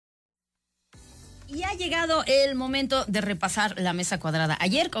Y ha llegado el momento de repasar la mesa cuadrada.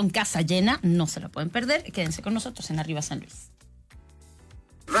 Ayer con casa llena, no se la pueden perder. Quédense con nosotros en Arriba San Luis.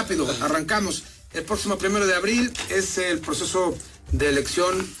 Rápido, arrancamos. El próximo 1 de abril es el proceso de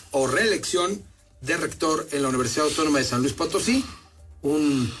elección o reelección de rector en la Universidad Autónoma de San Luis Potosí.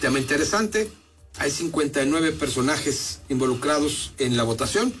 Un tema interesante. Hay 59 personajes involucrados en la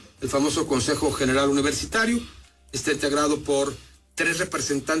votación. El famoso Consejo General Universitario está integrado por 3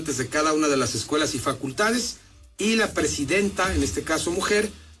 representantes de cada una de las escuelas y facultades y la presidenta, en este caso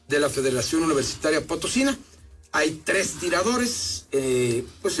mujer, de la Federación Universitaria Potosina. Hay 3 tiradores,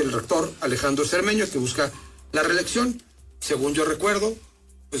 pues el rector Alejandro Cermeño, que busca la reelección. Según yo recuerdo,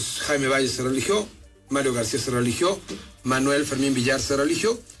 pues Jaime Valle se religió, Mario García se religió, Manuel Fermín Villar se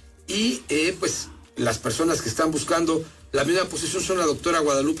religió, y pues las personas que están buscando la misma posición son la doctora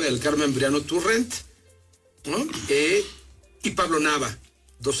Guadalupe del Carmen Briano Turrent, ¿no? Y Pablo Nava,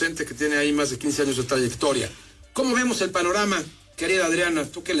 docente que tiene ahí más de 15 años de trayectoria. ¿Cómo vemos el panorama, querida Adriana?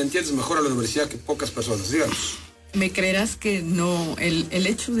 Tú que le entiendes mejor a la universidad que pocas personas, díganos. Me creerás que no, el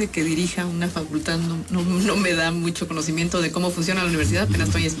hecho de que dirija una facultad no me da mucho conocimiento de cómo funciona la universidad, apenas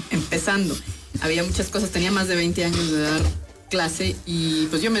estoy empezando. Había muchas cosas, tenía más de 20 años de dar clase y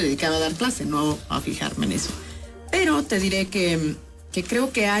pues yo me dedicaba a dar clase, no a fijarme en eso. Pero te diré que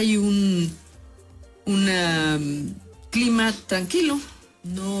creo que hay un clima tranquilo,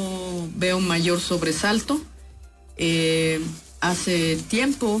 no veo un mayor sobresalto. Hace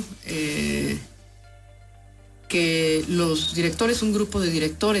tiempo que los directores, un grupo de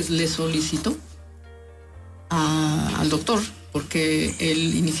directores le solicitó al doctor, porque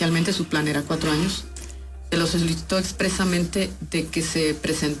él inicialmente su plan era 4 años, se lo solicitó expresamente de que se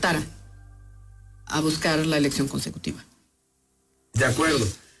presentara a buscar la elección consecutiva. De acuerdo.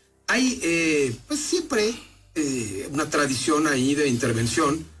 Hay pues siempre una tradición ahí de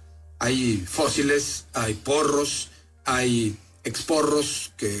intervención. Hay fósiles, hay porros, hay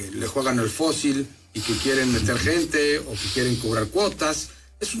exporros que le juegan al fósil y que quieren meter gente o que quieren cobrar cuotas.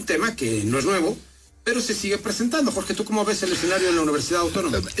 Es un tema que no es nuevo, pero se sigue presentando. Jorge, ¿tú cómo ves el escenario en la Universidad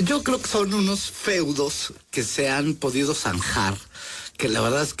Autónoma? Yo creo que son unos feudos que se han podido zanjar, que la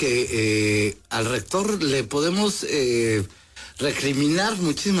verdad es que al rector le podemos recriminar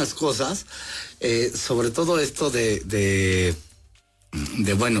muchísimas cosas, sobre todo esto de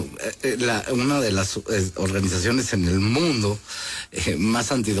bueno, una de las organizaciones en el mundo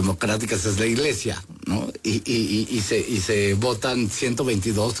más antidemocráticas es la Iglesia, ¿no? Y se votan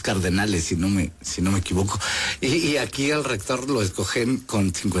 122 cardenales, si no me equivoco. Y aquí el rector lo escogen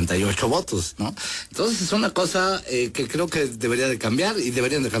con 58 votos, ¿no? Entonces es una cosa que creo que debería de cambiar y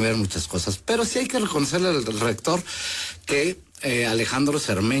deberían de cambiar muchas cosas. Pero sí hay que reconocerle al rector que Alejandro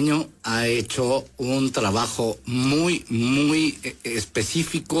Cermeño ha hecho un trabajo muy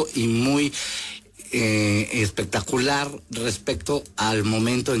específico y muy espectacular respecto al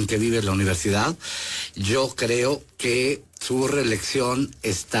momento en que vive la universidad. Yo creo que su reelección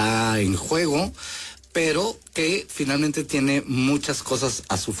está en juego, pero que finalmente tiene muchas cosas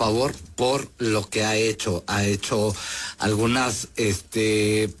a su favor por lo que ha hecho. Ha hecho algunas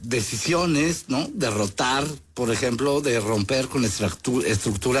decisiones, ¿no? Derrotar, por ejemplo, de romper con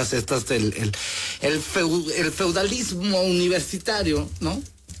estructuras estas del el feudalismo universitario, ¿no?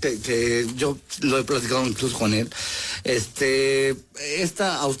 Que yo lo he platicado incluso con él.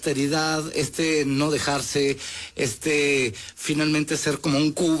 Esta austeridad, no dejarse, finalmente ser como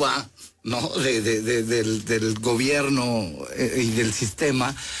un Cuba, ¿no? Del gobierno y del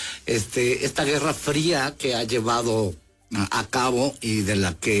sistema, esta guerra fría que ha llevado a cabo y de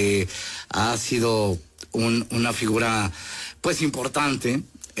la que ha sido una figura pues importante.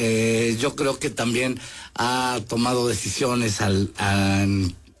 Yo creo que también ha tomado decisiones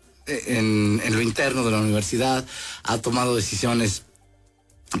en lo interno de la universidad, ha tomado decisiones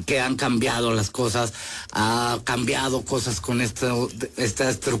que han cambiado las cosas, ha cambiado cosas con esta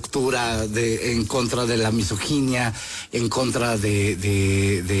estructura en contra de la misoginia, en contra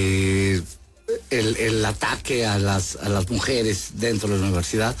de el ataque a las mujeres dentro de la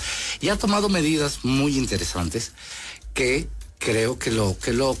universidad, y ha tomado medidas muy interesantes que creo que lo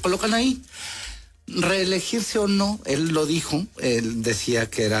colocan ahí. Reelegirse o no, él lo dijo, él decía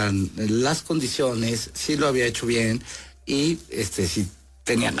que eran las condiciones, sí lo había hecho bien y sí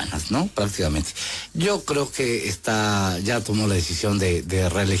tenía ganas, ¿no? Prácticamente. Yo creo que ya tomó la decisión de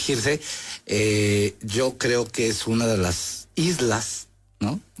reelegirse. Yo creo que es una de las islas,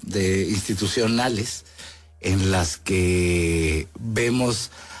 ¿no? Institucionales en las que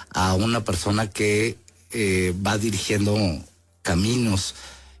vemos a una persona que va dirigiendo caminos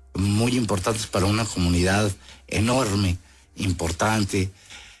muy importantes para una comunidad enorme, importante,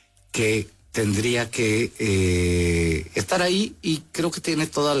 que tendría que estar ahí, y creo que tiene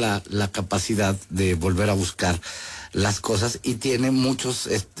toda la capacidad de volver a buscar las cosas, y tiene muchos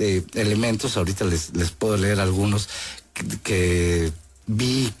elementos. Ahorita les puedo leer algunos que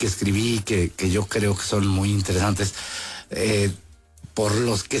vi, que escribí, que yo creo que son muy interesantes, por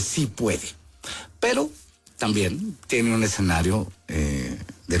los que sí puede. Pero también tiene un escenario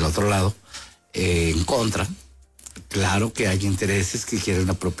del otro lado, en contra. Claro que hay intereses que quieren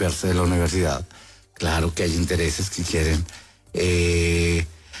apropiarse de la universidad. Claro que hay intereses que quieren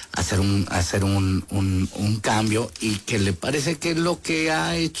hacer un cambio, y que le parece que lo que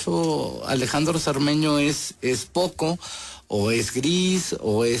ha hecho Alejandro Cermeño es poco, o es gris,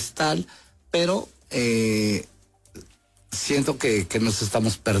 o es tal, pero siento que nos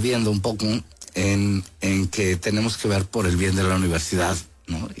estamos perdiendo un poco en que tenemos que ver por el bien de la universidad,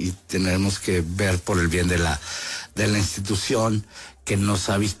 ¿no? Y tenemos que ver por el bien de la institución que nos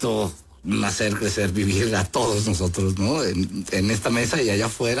ha visto nacer, crecer, vivir a todos nosotros, ¿no? En esta mesa y allá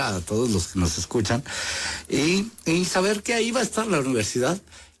afuera, a todos los que nos escuchan, y saber que ahí va a estar la universidad,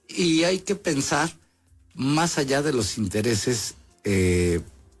 y hay que pensar más allá de los intereses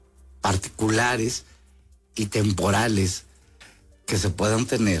particulares y temporales que se puedan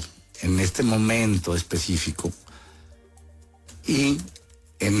tener en este momento específico, y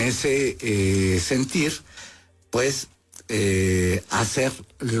en ese sentir, pues hacer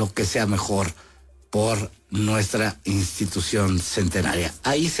lo que sea mejor por nuestra institución centenaria.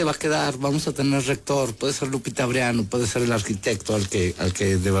 Ahí se va a quedar. Vamos a tener rector, puede ser Lupita Briano, puede ser el arquitecto al que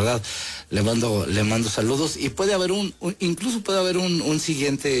de verdad le mando saludos, y puede haber incluso puede haber un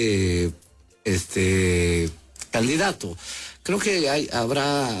siguiente candidato. Creo que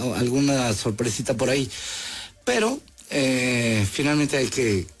habrá alguna sorpresita por ahí, pero finalmente hay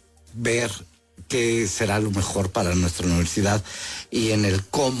que ver qué será lo mejor para nuestra universidad, y en el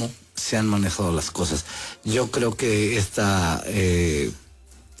cómo se han manejado las cosas. Yo creo que esta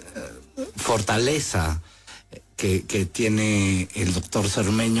fortaleza que tiene el doctor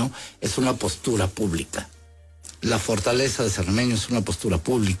Cermeño es una postura pública. La fortaleza de Cermeño es una postura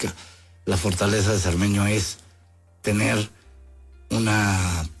pública. La fortaleza de Cermeño es tener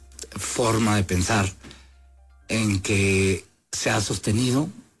una forma de pensar en que se ha sostenido,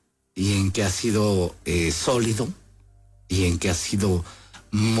 y en que ha sido sólido, y en que ha sido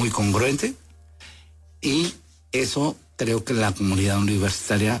muy congruente, y eso creo que la comunidad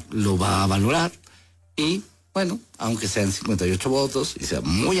universitaria lo va a valorar. Y bueno, aunque sean 58 votos y sea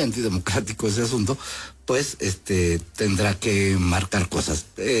muy antidemocrático ese asunto, pues tendrá que marcar cosas.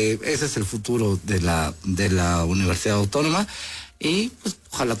 Ese es el futuro de la Universidad Autónoma, y pues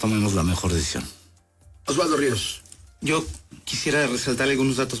ojalá tomemos la mejor decisión. Osvaldo Ríos. Yo quisiera resaltar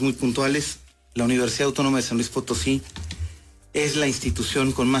algunos datos muy puntuales. La Universidad Autónoma de San Luis Potosí es la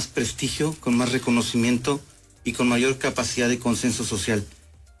institución con más prestigio, con más reconocimiento y con mayor capacidad de consenso social.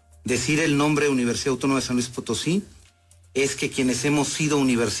 Decir el nombre Universidad Autónoma de San Luis Potosí es que quienes hemos sido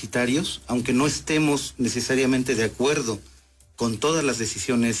universitarios, aunque no estemos necesariamente de acuerdo con todas las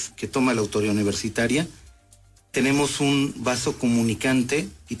decisiones que toma la autoridad universitaria, tenemos un vaso comunicante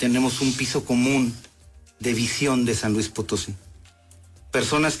y tenemos un piso común de visión de San Luis Potosí.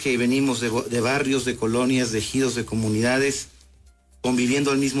 Personas que venimos de barrios, de colonias, de ejidos, de comunidades, conviviendo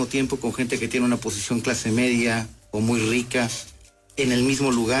al mismo tiempo con gente que tiene una posición clase media o muy rica en el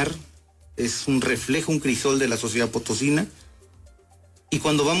mismo lugar. Es un reflejo, un crisol de la sociedad potosina. Y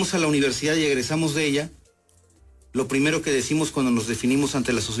cuando vamos a la universidad y egresamos de ella, lo primero que decimos cuando nos definimos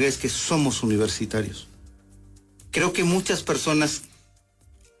ante la sociedad es que somos universitarios. Creo que muchas personas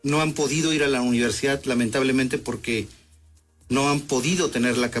no han podido ir a la universidad, lamentablemente, porque no han podido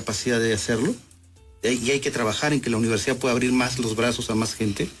tener la capacidad de hacerlo, y hay que trabajar en que la universidad pueda abrir más los brazos a más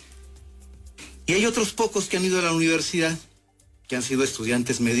gente. Y hay otros pocos que han ido a la universidad, que han sido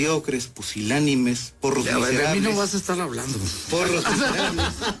estudiantes mediocres, pusilánimes, porros miserables. De mí no vas a estar hablando. Porros miserables.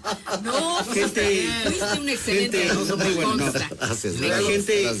 No, fuiste un excelente.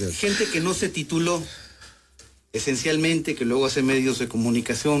 Gente que no se tituló, esencialmente, que luego hace medios de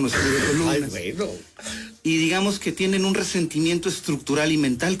comunicación o escribe columnas. Ay, bueno. Y digamos que tienen un resentimiento estructural y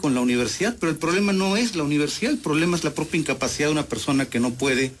mental con la universidad, pero el problema no es la universidad, el problema es la propia incapacidad de una persona que no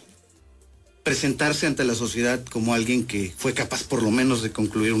puede presentarse ante la sociedad como alguien que fue capaz por lo menos de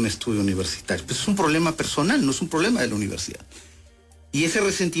concluir un estudio universitario. Pues es un problema personal, no es un problema de la universidad. Y ese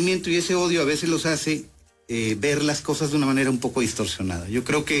resentimiento y ese odio a veces los hace ver las cosas de una manera un poco distorsionada. Yo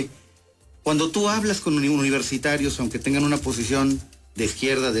creo que cuando tú hablas con universitarios, aunque tengan una posición de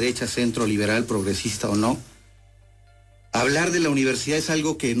izquierda, derecha, centro, liberal, progresista o no, hablar de la universidad es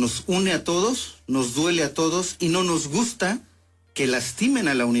algo que nos une a todos, nos duele a todos y no nos gusta que lastimen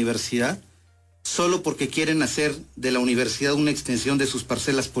a la universidad solo porque quieren hacer de la universidad una extensión de sus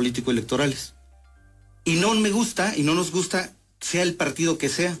parcelas político-electorales. Y no me gusta, y no nos gusta, sea el partido que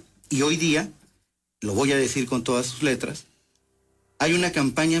sea. Y hoy día, lo voy a decir con todas sus letras, hay una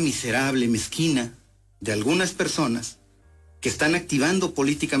campaña miserable, mezquina, de algunas personas que están activando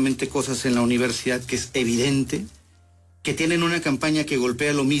políticamente cosas en la universidad que es evidente, que tienen una campaña que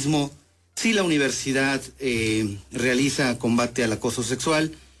golpea lo mismo si la universidad realiza combate al acoso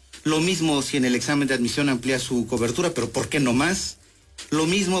sexual, lo mismo si en el examen de admisión amplía su cobertura, pero ¿por qué no más? Lo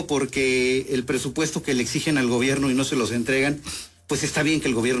mismo porque el presupuesto que le exigen al gobierno y no se los entregan, pues está bien que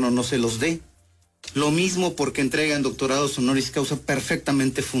el gobierno no se los dé. Lo mismo porque entregan doctorados honoris causa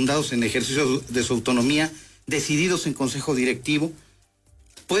perfectamente fundados en ejercicio de su autonomía, decididos en consejo directivo.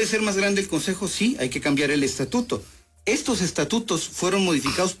 ¿Puede ser más grande el consejo? Sí, hay que cambiar el estatuto. Estos estatutos fueron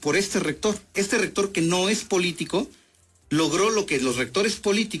modificados por este rector. Este rector, que no es político, logró lo que los rectores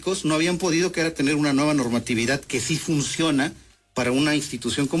políticos no habían podido, que era tener una nueva normatividad que sí funciona para una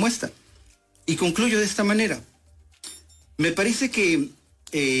institución como esta. Y concluyo de esta manera. Me parece que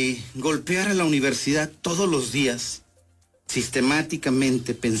golpear a la universidad todos los días,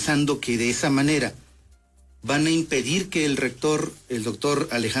 sistemáticamente, pensando que de esa manera van a impedir que el rector, el doctor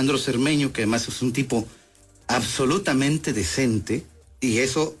Alejandro Cermeño, que además es un tipo absolutamente decente, y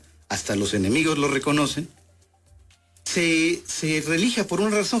eso hasta los enemigos lo reconocen, se reelija por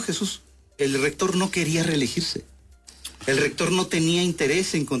una razón, Jesús. El rector no quería reelegirse. El rector no tenía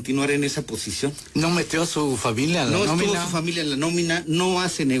interés en continuar en esa posición. No metió a su familia en la nómina. No estuvo su familia en la nómina, no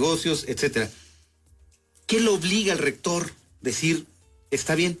hace negocios, etcétera. ¿Qué lo obliga al rector a decir,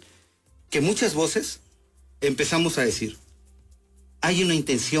 está bien? Que muchas voces empezamos a decir, hay una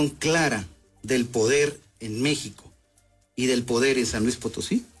intención clara del poder en México y del poder en San Luis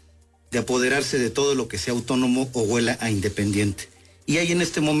Potosí de apoderarse de todo lo que sea autónomo o huela a independiente. Y hay en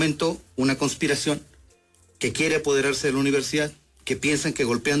este momento una conspiración que quiere apoderarse de la universidad, que piensan que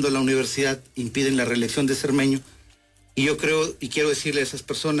golpeando a la universidad impiden la reelección de Cermeño. Y yo creo, y quiero decirle a esas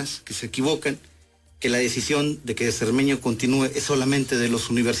personas que se equivocan, que la decisión de que Cermeño continúe es solamente de los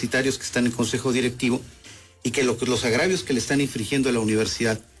universitarios que están en consejo directivo, y que los agravios que le están infringiendo a la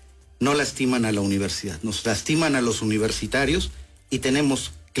universidad no lastiman a la universidad, nos lastiman a los universitarios, y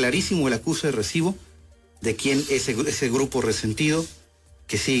tenemos clarísimo el acuse de recibo de quién es ese grupo resentido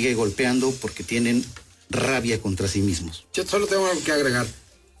que sigue golpeando porque tienen rabia contra sí mismos. Yo solo tengo algo que agregar.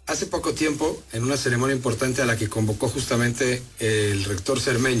 Hace poco tiempo, en una ceremonia importante a la que convocó justamente el rector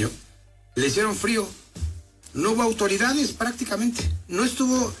Cermeño, le hicieron frío. No hubo autoridades prácticamente. No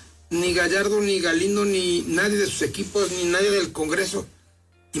estuvo ni Gallardo, ni Galindo, ni nadie de sus equipos, ni nadie del Congreso.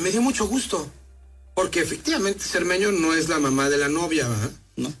 Y me dio mucho gusto, porque efectivamente Cermeño no es la mamá de la novia, ¿verdad?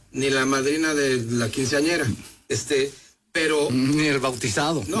 No. Ni la madrina de la quinceañera. Pero ni el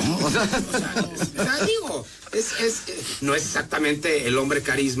bautizado. No, o sea, digo, no es exactamente el hombre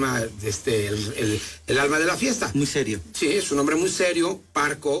carisma, el alma de la fiesta. Muy serio. Sí, es un hombre muy serio,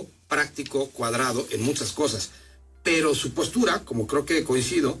 parco, práctico, cuadrado en muchas cosas. Pero su postura, como creo que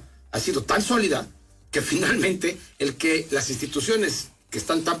coincido, ha sido tan sólida que finalmente el que las instituciones que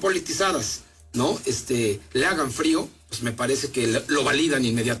están tan politizadas, ¿no? Le hagan frío, pues me parece que lo validan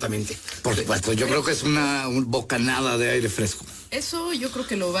inmediatamente. Por supuesto, yo creo que es una bocanada de aire fresco. Eso yo creo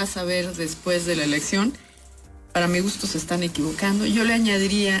que lo vas a ver después de la elección. Para mi gusto se están equivocando. Yo le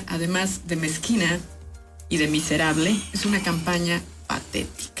añadiría, además de mezquina y de miserable, es una campaña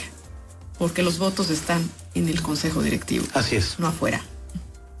patética. Porque los votos están en el consejo directivo. Así es. No afuera.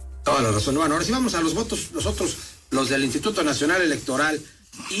 Toda la razón. Bueno, ahora sí vamos a los votos, nosotros, los del Instituto Nacional Electoral.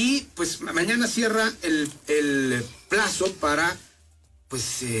 Y pues mañana cierra el plazo para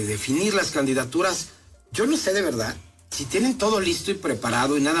definir las candidaturas. Yo no sé de verdad si tienen todo listo y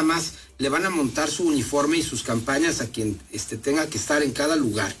preparado y nada más le van a montar su uniforme y sus campañas a quien tenga que estar en cada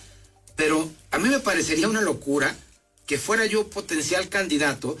lugar. Pero a mí me parecería una locura que fuera yo potencial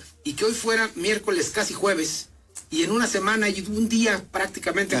candidato y que hoy fuera miércoles, casi jueves, y en una semana y un día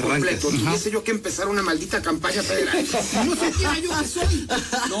prácticamente completo tuviese yo que empezar una maldita campaña federal. No sé quién yo que soy,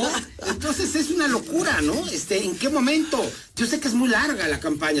 ¿no? Entonces es una locura, ¿no? ¿En qué momento? Yo sé que es muy larga la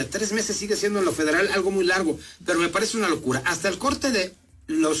campaña, 3 meses sigue siendo en lo federal algo muy largo, pero me parece una locura. Hasta el corte de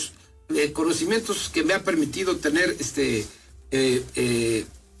los conocimientos que me ha permitido tener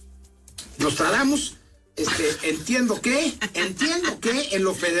Nostradamus, entiendo que en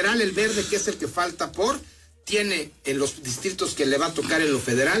lo federal el verde, que es el que falta tiene en los distritos que le va a tocar en lo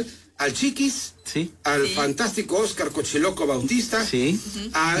federal al Chiquis, sí, al fantástico Oscar Cochiloco Bautista, sí,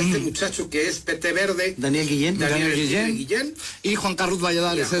 a este muchacho que es PT Verde, Daniel Guillén, y Juan Carlos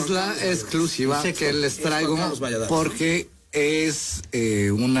Valladares. Es la exclusiva que les traigo porque es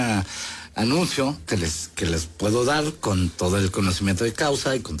una anuncio que les puedo dar con todo el conocimiento de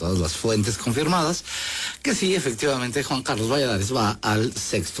causa y con todas las fuentes confirmadas, que sí, efectivamente, Juan Carlos Valladares va al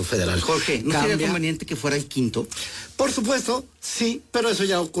sexto federal. Jorge, ¿no sería conveniente que fuera el quinto? Por supuesto, sí, pero eso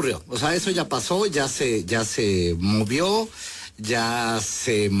ya ocurrió. O sea, eso ya pasó, ya se movió, ya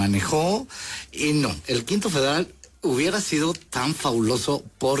se manejó, y no, el quinto federal hubiera sido tan fabuloso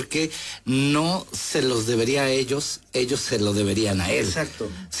porque no se los debería a ellos se lo deberían a él. Exacto.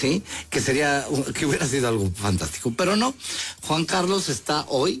 Sí, que hubiera sido algo fantástico, pero no. Juan Carlos está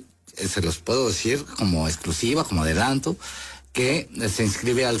hoy, se los puedo decir como exclusiva, como adelanto, que se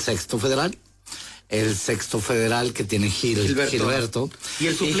inscribe al sexto federal. El sexto federal que tiene Gilberto. Y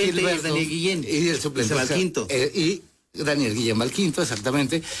el suplente es Daniel Guillén. Y el suplente es el quinto. Y Daniel Guillén va al quinto,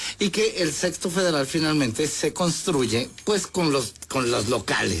 exactamente. Y que el sexto federal finalmente se construye pues con los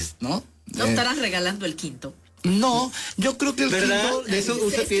locales, ¿no? ¿No estarás regalando el quinto? No, yo creo que el quinto... De eso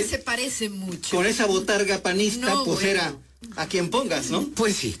es que se parece mucho. Con esa botarga panista, No, pues bueno. era a quien pongas, ¿no?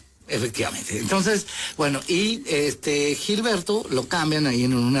 Pues sí. Efectivamente. Entonces, bueno, y Gilberto lo cambian ahí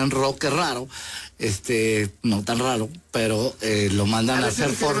en un enroque raro, no tan raro, pero lo mandan a hacer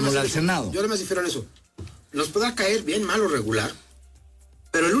fórmula al Senado. Yo además difiero en eso. Nos podrá caer bien, mal o regular,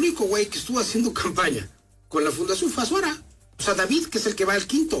 pero el único güey que estuvo haciendo campaña con la Fundación fue Azuara. O sea, David, que es el que va al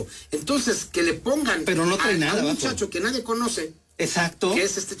quinto. Entonces, que le pongan pero no trae nada, a un muchacho que nadie conoce. Exacto. Que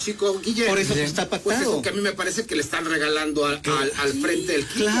es este chico Guillermo. Por eso está pactado. Pues eso que a mí me parece que le están regalando al frente del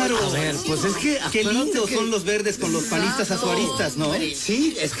quinto. Claro. A ver, pues es que... Qué lindos son los verdes con los panistas azuaristas, ¿no?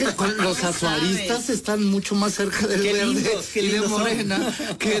 Sí, es que los azuaristas están mucho más cerca del Qué verde lindos, qué y de lindos son.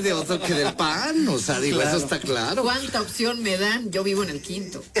 Morena que del PAN. O sea, digo, Claro. eso está claro. ¿Cuánta opción me dan? Yo vivo en el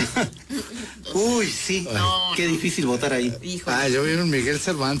quinto. Uy, sí. No, Qué difícil votar ahí. Hijo. Yo vi en Miguel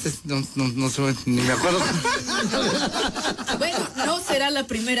Cervantes, no sé, ni me acuerdo. Bueno, no será la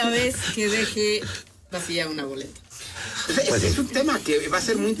primera vez que deje vacía una boleta. Es un tema que va a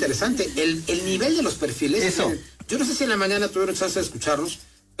ser muy interesante. El nivel de los perfiles. Eso. Yo no sé si en la mañana tuvieron chance de escucharlos,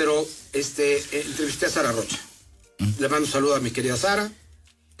 pero entrevisté a Sara Rocha. Le mando un saludo a mi querida Sara.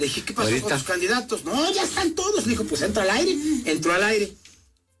 Le dije, ¿qué pasó Ahorita. con los candidatos? No, ya están todos. Le dijo, pues entra al aire. Entró al aire.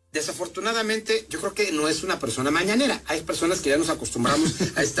 Desafortunadamente, yo creo que no es una persona mañanera. Hay personas que ya nos acostumbramos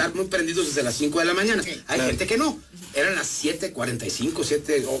a estar muy prendidos desde las 5 de la mañana. Hay gente que no. Eran las 7:45,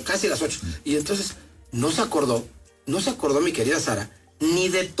 7 o casi las 8. Y entonces no se acordó mi querida Sara, ni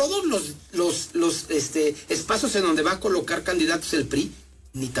de todos los espacios en donde va a colocar candidatos el PRI,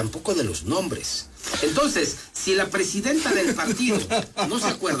 ni tampoco de los nombres. Entonces, si la presidenta del partido no se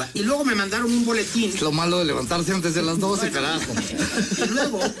acuerda, y luego me mandaron un boletín. Es lo malo de levantarse antes de las 12, carajo. Y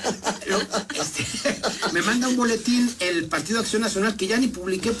luego me manda un boletín el Partido Acción Nacional que ya ni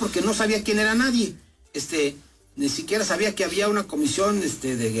publiqué porque no sabía quién era nadie. Ni siquiera sabía que había una comisión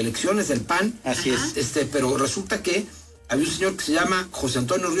de elecciones del PAN. Así es. Pero resulta que había un señor que se llama José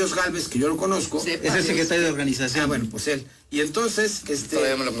Antonio Ríos Gálvez, que yo lo conozco. Sí. Es el secretario de organización. Bueno, pues él. Y entonces,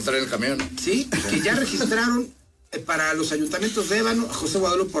 Todavía me lo encontré en el camión. sí, que ya registraron para los ayuntamientos de Ébano a José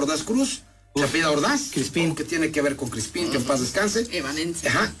Guadalupe Ordaz Cruz, Chapida Ordaz, Crispín. que tiene que ver con Crispín, que en paz descanse. Evanense.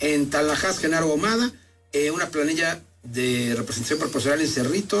 Ajá, en Talajás, Genaro Ahumada, una planilla de representación proporcional en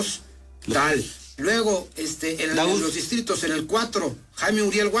Cerritos, tal. Luego, en los distritos, en el 4, Jaime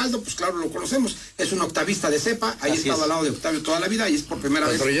Uriel Waldo, pues claro, lo conocemos, es un octavista de cepa, ahí Así estaba es. al lado de Octavio toda la vida, y es por primera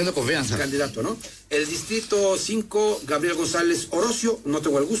vez Construyendo confianza. candidato, ¿no? El distrito 5, Gabriel González Orocio, no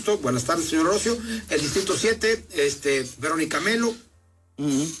tengo el gusto, buenas tardes, señor Orocio. El distrito 7, Verónica Melo,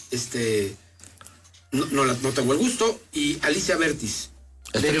 no tengo el gusto, y Alicia Vértiz.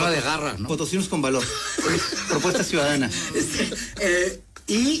 Es prima de garra, ¿no? Potosinos con valor. Propuesta ciudadana.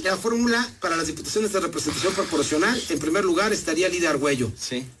 Y la fórmula para las diputaciones de representación proporcional, en primer lugar estaría Lidia Argüello.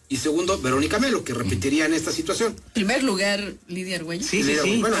 Sí. Y segundo, Verónica Melo, que repetiría en esta situación. Primer lugar, Lidia Argüello. Sí, sí,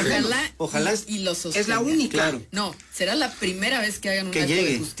 sí. Bueno, Ojalá. Y lo sostenga. es la única. Claro. No, será la primera vez que hagan un Que acto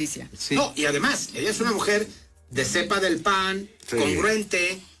llegue. de justicia. Sí. No, y además, ella es una mujer de cepa del PAN, Sí.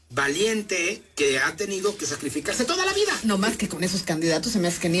 congruente, valiente, que ha tenido que sacrificarse toda la vida. No más que con esos candidatos se me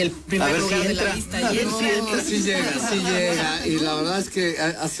hace que ni el A primer ver si lugar de la entra. lista A ver llega. si entra. Sí llega. Y la verdad es que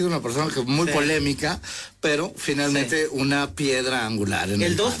ha sido una persona que muy polémica, pero finalmente una piedra angular. En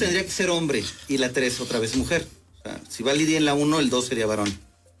El 2 PAN. tendría que ser hombre y la 3 otra vez mujer. O sea, si va Lidia en la 1, el 2 sería varón.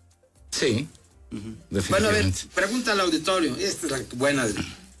 Sí. Bueno, a ver, Definitivamente. pregunta al auditorio. Esta es la buena.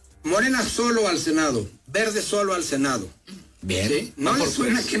 Morena solo al Senado, Verde solo al Senado. Bien. ¿Sí? ¿No les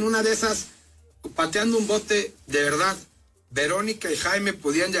suena que en una de esas, pateando un bote, de verdad, Verónica y Jaime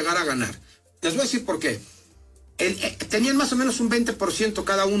podían llegar a ganar? Les voy a decir por qué. Tenían más o menos un 20%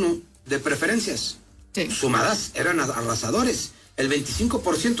 cada uno de preferencias. Sí. Sumadas eran arrasadores. el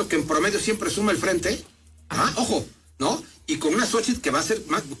 25% que en promedio siempre suma el frente. Ojo, ¿no? Y con una Xochitl que va a ser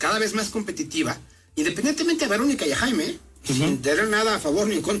cada vez más competitiva, independientemente de Verónica y a Jaime, sin tener nada a favor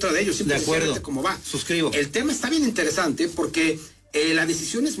ni en contra de ellos, simplemente como va. Suscribo. El tema está bien interesante porque la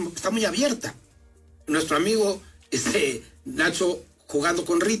decisión está muy abierta. Nuestro amigo Nacho jugando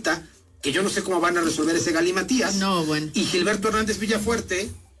con Rita, que yo no sé cómo van a resolver ese galimatías. No, bueno. Y Gilberto Hernández Villafuerte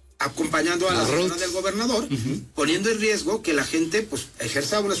acompañando a la señora del gobernador, poniendo en riesgo que la gente pues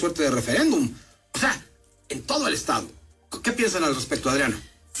ejerza una suerte de referéndum. O sea, en todo el estado. ¿Qué piensan al respecto, Adriana?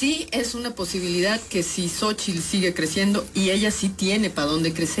 Sí, es una posibilidad que si Xochitl sigue creciendo, y ella sí tiene para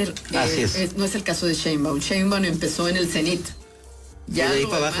dónde crecer. Así es. No es el caso de Sheinbaum. Sheinbaum empezó en el cenit. Ya de ahí lo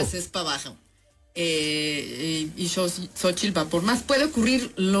para demás abajo. es para abajo. Y Xochitl va por más. Puede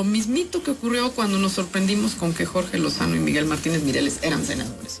ocurrir lo mismito que ocurrió cuando nos sorprendimos con que Jorge Lozano y Miguel Martínez Mireles eran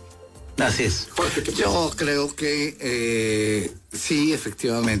senadores. Así es. Jorge, ¿qué Yo piensas? creo que sí,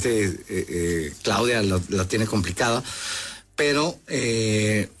 efectivamente, Claudia la tiene complicada, pero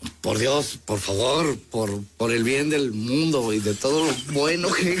por Dios, por favor, por el bien del mundo y de todo lo bueno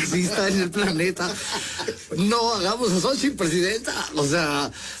que exista en el planeta, no hagamos a Xochitl presidenta. O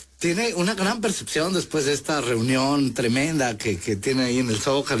sea, tiene una gran percepción después de esta reunión tremenda que tiene ahí en el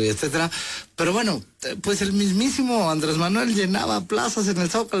Zócalo y etcétera. Pero bueno, pues el mismísimo Andrés Manuel llenaba plazas en el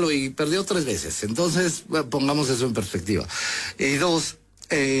Zócalo y perdió 3 veces. Entonces, pongamos eso en perspectiva. Y 2,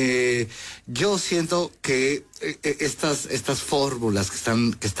 yo siento que estas fórmulas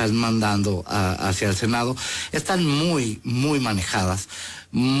que están mandando hacia el Senado están muy, muy manejadas,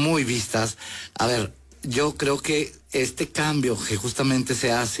 muy vistas. A ver, yo creo que este cambio que justamente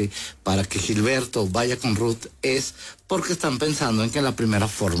se hace para que Gilberto vaya con Ruth es porque están pensando en que la primera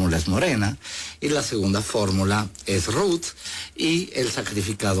fórmula es Morena y la segunda fórmula es Ruth y el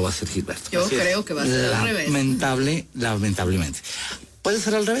sacrificado va a ser Gilberto. Yo creo que va a ser al revés. Lamentablemente. Puede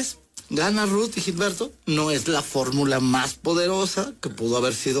ser al revés. Gana Ruth y Gilberto, no es la fórmula más poderosa que pudo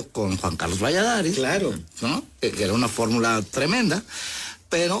haber sido con Juan Carlos Valladares. Claro. ¿No? Que era una fórmula tremenda,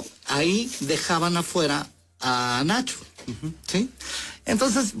 pero ahí dejaban afuera a Nacho, ¿sí?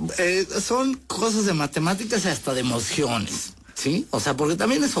 Entonces, son cosas de matemáticas y hasta de emociones, ¿sí? O sea, porque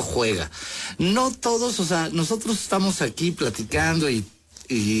también eso juega. No todos, o sea, nosotros estamos aquí platicando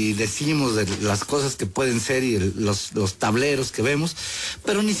y decimos de las cosas que pueden ser y los tableros que vemos,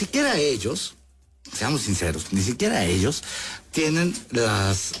 pero ni siquiera ellos, seamos sinceros, ni siquiera ellos tienen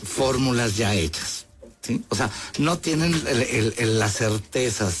las fórmulas ya hechas. ¿Sí? O sea, no tienen las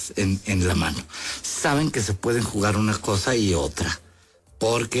certezas en la mano. Saben que se pueden jugar una cosa y otra,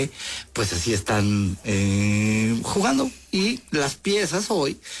 porque pues así están jugando y las piezas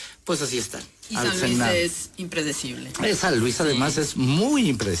hoy, pues así están. Y San Luis es impredecible. San Luis además es muy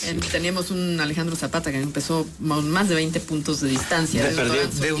impredecible. Teníamos un Alejandro Zapata que empezó más de 20 puntos de distancia.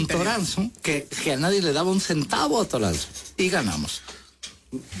 De un Toranzo que a nadie le daba un centavo a Toranzo y ganamos.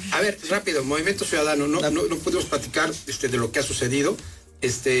 A ver, rápido, Movimiento Ciudadano, no podemos platicar de lo que ha sucedido,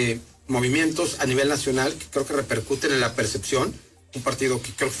 movimientos a nivel nacional que creo que repercuten en la percepción, un partido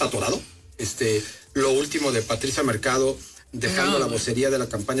que creo que está atorado, lo último de Patricia Mercado dejando la vocería de la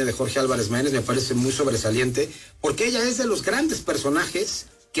campaña de Jorge Álvarez Maínez me parece muy sobresaliente, porque ella es de los grandes personajes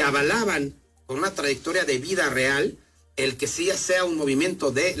que avalaban con una trayectoria de vida real el que sí sea un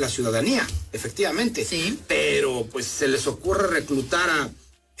movimiento de la ciudadanía, efectivamente. Sí. Pero pues se les ocurre reclutar a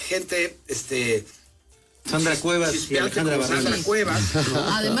gente, Sandra Cuevas y Alejandra Sandra Barrales. Cuevas. ¿no?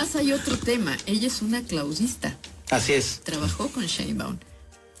 Además hay otro tema. Ella es una clausista. Así es. Trabajó con Sheinbaum.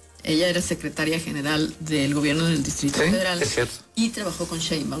 Ella era secretaria general del gobierno del Distrito Sí, Federal. es cierto. Y trabajó con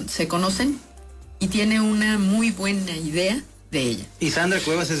Sheinbaum. Se conocen y tiene una muy buena idea de ella. Y Sandra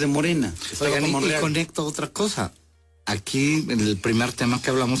Cuevas es de Morena. Oigan, y conecto otra cosa. Aquí en el primer tema que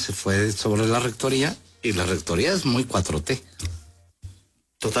hablamos se fue sobre la rectoría y la rectoría es muy 4T.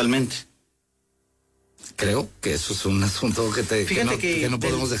 Totalmente. Creo que eso es un asunto que no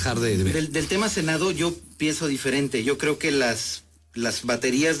podemos dejar de ver. Del tema Senado yo pienso diferente. Yo creo que las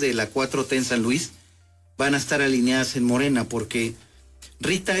baterías de la 4T en San Luis van a estar alineadas en Morena, porque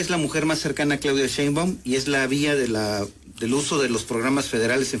Rita es la mujer más cercana a Claudia Sheinbaum y es la vía del uso de los programas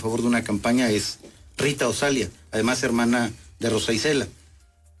federales en favor de una campaña, es Rita Osalia, además hermana de Rosa Isela.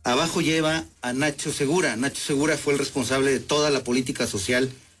 Abajo lleva a Nacho Segura. Nacho Segura fue el responsable de toda la política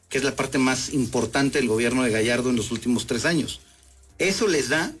social, que es la parte más importante del gobierno de Gallardo en los últimos 3 años. Eso les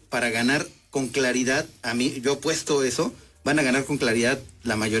da para ganar con claridad, a mí, yo he puesto eso, van a ganar con claridad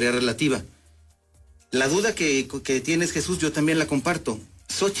la mayoría relativa. La duda que tienes, Jesús, yo también la comparto.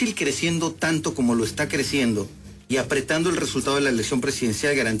 Xochitl creciendo tanto como lo está creciendo y apretando el resultado de la elección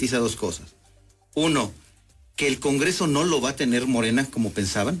presidencial garantiza 2 cosas. 1, que el Congreso no lo va a tener Morena como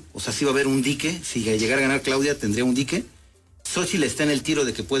pensaban. O sea, sí va a haber un dique. Si llegara a ganar Claudia, tendría un dique. Xóchitl está en el tiro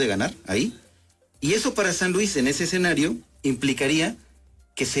de que puede ganar ahí. Y eso para San Luis, en ese escenario, implicaría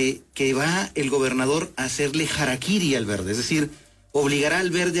que va el gobernador a hacerle harakiri al Verde. Es decir, obligará al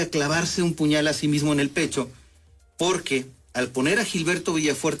Verde a clavarse un puñal a sí mismo en el pecho, porque al poner a Gilberto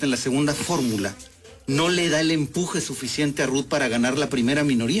Villafuerte en la segunda fórmula, no le da el empuje suficiente a Ruth para ganar la primera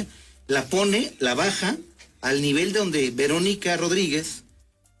minoría. La pone, la baja al nivel de donde Verónica Rodríguez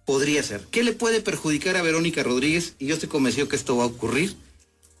podría ser. ¿Qué le puede perjudicar a Verónica Rodríguez? Y yo estoy convencido que esto va a ocurrir.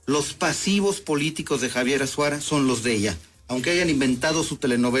 Los pasivos políticos de Javier Azuara son los de ella. Aunque hayan inventado su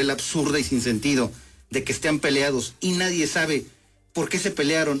telenovela absurda y sin sentido de que estén peleados y nadie sabe por qué se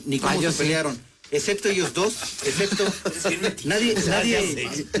pelearon ni cómo se pelearon, excepto ellos dos, excepto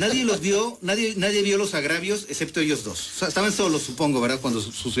nadie los vio, nadie vio los agravios excepto ellos dos. O sea, estaban solos, supongo, ¿verdad? Cuando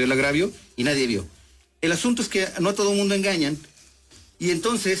sucedió el agravio y nadie vio. El asunto es que no a todo el mundo engañan. Y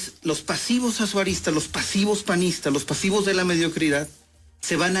entonces los pasivos azuaristas, los pasivos panistas, los pasivos de la mediocridad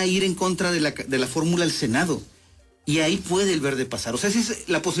se van a ir en contra de la fórmula del Senado. Y ahí puede el Verde pasar. O sea,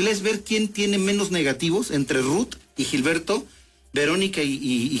 la posibilidad es ver quién tiene menos negativos entre Ruth y Gilberto, Verónica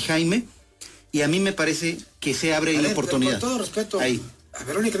y Jaime. Y a mí me parece que se abre una oportunidad. Con todo respeto, ahí. A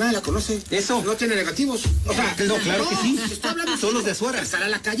Verónica nadie la conoce. Eso. No tiene negativos. O sea, no, claro que sí. Son los de Azuara. Sale a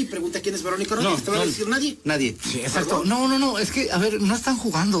la calle y pregunta quién es Verónica Rodríguez. ¿Te va a decir nadie? Nadie. Sí, exacto. No, es que, a ver, no están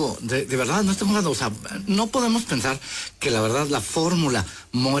jugando, de verdad, no están jugando. O sea, no podemos pensar que la verdad la fórmula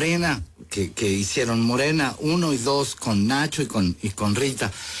Morena, que hicieron Morena 1 y 2 con Nacho y con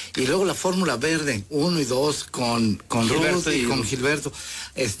Rita, y luego la fórmula Verde 1 y 2 con Ruth y con Gilberto,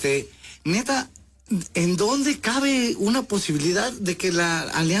 neta, ¿en dónde cabe una posibilidad de que la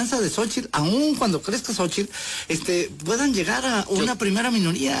alianza de Xóchitl, aún cuando crezca Xóchitl, puedan llegar a una primera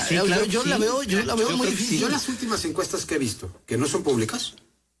minoría? Sí, claro, yo la veo muy difícil. Yo las últimas encuestas que he visto, que no son públicas,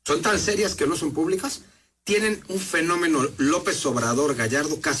 son tan serias que no son públicas, tienen un fenómeno López Obrador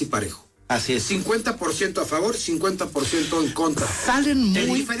Gallardo casi parejo. Así es. 50% a favor, 50% en contra. Salen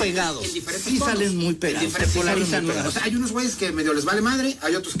muy pegados. Sí, salen muy pegados. Se polarizan. O sea, hay unos güeyes que medio les vale madre,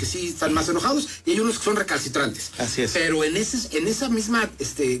 hay otros que sí están más enojados y hay unos que son recalcitrantes. Así es. Pero en esa misma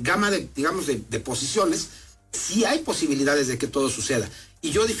gama de, digamos, de posiciones, sí hay posibilidades de que todo suceda.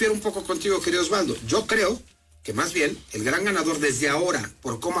 Y yo difiero un poco contigo, querido Osvaldo. Yo creo que más bien el gran ganador desde ahora,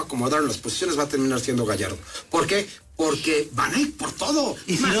 por cómo acomodaron las posiciones, va a terminar siendo Gallardo. ¿Por qué? Porque van a ir por todo.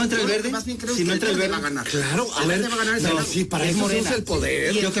 Y si no entra el Verde, más bien creo si que no entra el Verde va a ganar. Claro, a El ver, Verde va a ganar el no, Senado. sí, para eso se usa el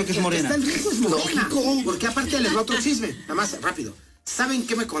poder. Yo creo que es Morena. Está el riesgo, es Morena. Porque aparte les va otro chisme. Nada más, rápido. ¿Saben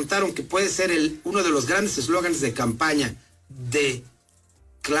qué me contaron que puede ser uno de los grandes eslóganes de campaña de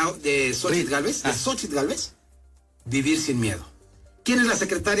Xóchitl Gálvez? De Xóchitl Gálvez. Vivir sin miedo. ¿Quién es la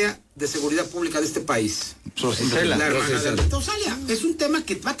secretaria de Seguridad Pública de este país? Rosicela. La hermana de Rosalia. Es un tema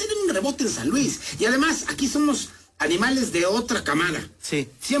que va a tener un rebote en San Luis. Y además, aquí somos animales de otra camada. Sí.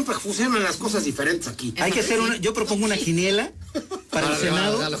 Siempre funcionan las cosas diferentes aquí. Hay que hacer yo propongo una quiniela para el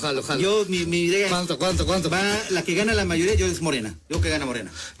Senado. Jalo. Yo, mi idea ¿Cuánto? va, la que gana la mayoría, yo es Morena. Yo que gana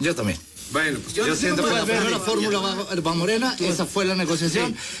Morena. Yo también. Bueno, pues Yo siento que la primera fórmula va Morena, esa fue la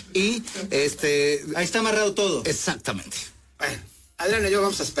negociación, y ahí está amarrado todo. Exactamente. Bueno, Adriana y yo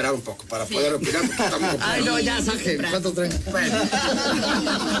vamos a esperar un poco para poder opinar porque estamos Ay, no, ya, Sángel, ¿cuánto traen?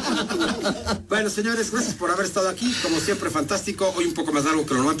 Bueno, señores, gracias por haber estado aquí. Como siempre, fantástico. Hoy un poco más largo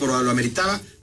que lo normal, pero lo ameritaba.